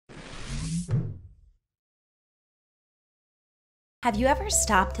Have you ever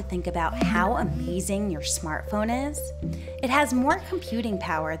stopped to think about how amazing your smartphone is? It has more computing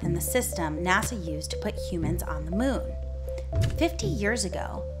power than the system NASA used to put humans on the moon. 50 years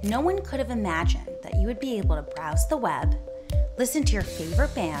ago, no one could have imagined that you would be able to browse the web, listen to your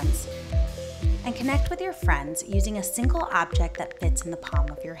favorite bands, and connect with your friends using a single object that fits in the palm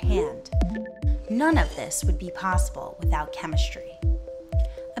of your hand. None of this would be possible without chemistry.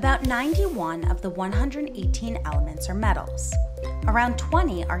 About 91 of the 118 elements are metals. Around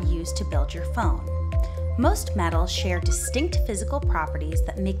 20 are used to build your phone. Most metals share distinct physical properties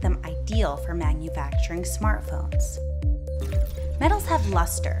that make them ideal for manufacturing smartphones. Metals have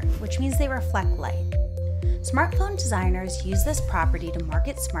luster, which means they reflect light. Smartphone designers use this property to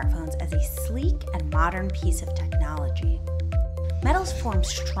market smartphones as a sleek and modern piece of technology. Metals form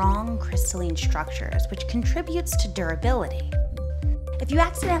strong crystalline structures, which contributes to durability. If you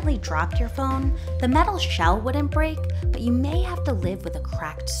accidentally dropped your phone, the metal shell wouldn't break, but you may have to live with a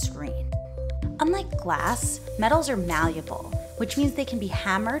cracked screen. Unlike glass, metals are malleable, which means they can be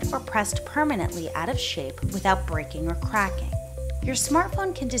hammered or pressed permanently out of shape without breaking or cracking. Your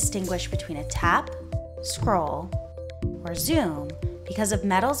smartphone can distinguish between a tap, scroll, or zoom because of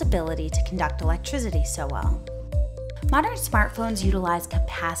metal's ability to conduct electricity so well. Modern smartphones utilize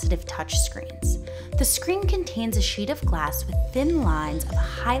capacitive touchscreens. The screen contains a sheet of glass with thin lines of a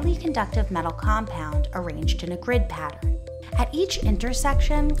highly conductive metal compound arranged in a grid pattern. At each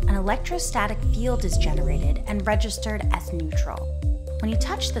intersection, an electrostatic field is generated and registered as neutral. When you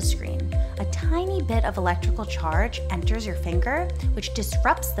touch the screen, a tiny bit of electrical charge enters your finger, which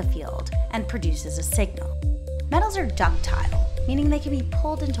disrupts the field and produces a signal. Metals are ductile, meaning they can be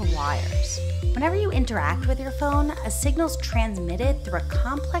pulled into wires. Whenever you interact with your phone, a signal is transmitted through a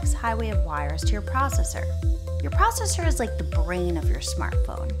complex highway of wires to your processor. Your processor is like the brain of your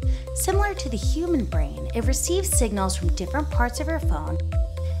smartphone. Similar to the human brain, it receives signals from different parts of your phone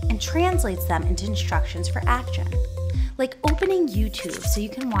and translates them into instructions for action. Like opening YouTube so you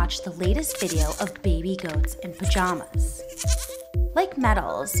can watch the latest video of baby goats in pajamas. Like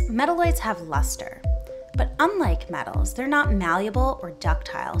metals, metalloids have luster. But unlike metals, they're not malleable or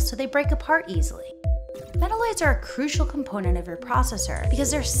ductile, so they break apart easily. Metalloids are a crucial component of your processor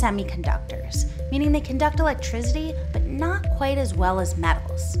because they're semiconductors, meaning they conduct electricity, but not quite as well as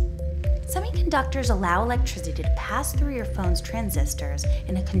metals. Semiconductors allow electricity to pass through your phone's transistors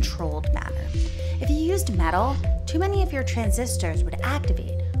in a controlled manner. If you used metal, too many of your transistors would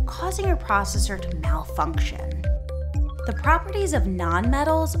activate, causing your processor to malfunction. The properties of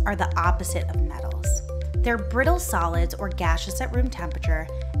nonmetals are the opposite of metals. They're brittle solids or gaseous at room temperature,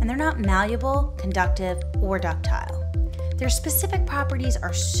 and they're not malleable, conductive, or ductile. Their specific properties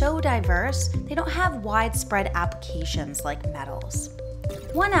are so diverse, they don't have widespread applications like metals.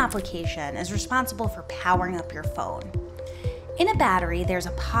 One application is responsible for powering up your phone. In a battery, there's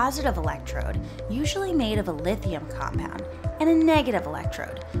a positive electrode, usually made of a lithium compound, and a negative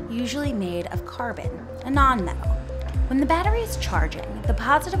electrode, usually made of carbon, a nonmetal. When the battery is charging, the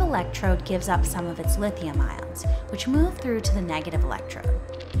positive electrode gives up some of its lithium ions, which move through to the negative electrode.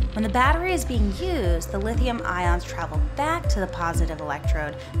 When the battery is being used, the lithium ions travel back to the positive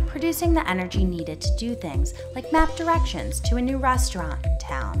electrode, producing the energy needed to do things like map directions to a new restaurant in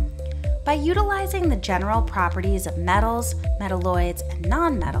town. By utilizing the general properties of metals, metalloids, and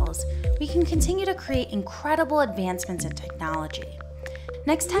nonmetals, we can continue to create incredible advancements in technology.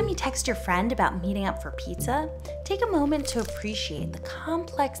 Next time you text your friend about meeting up for pizza, take a moment to appreciate the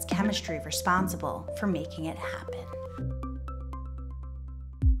complex chemistry responsible for making it happen.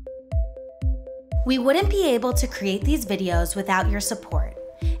 We wouldn't be able to create these videos without your support.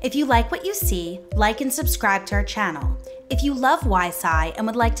 If you like what you see, like and subscribe to our channel. If you love YSci and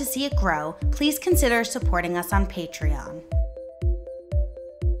would like to see it grow, please consider supporting us on Patreon.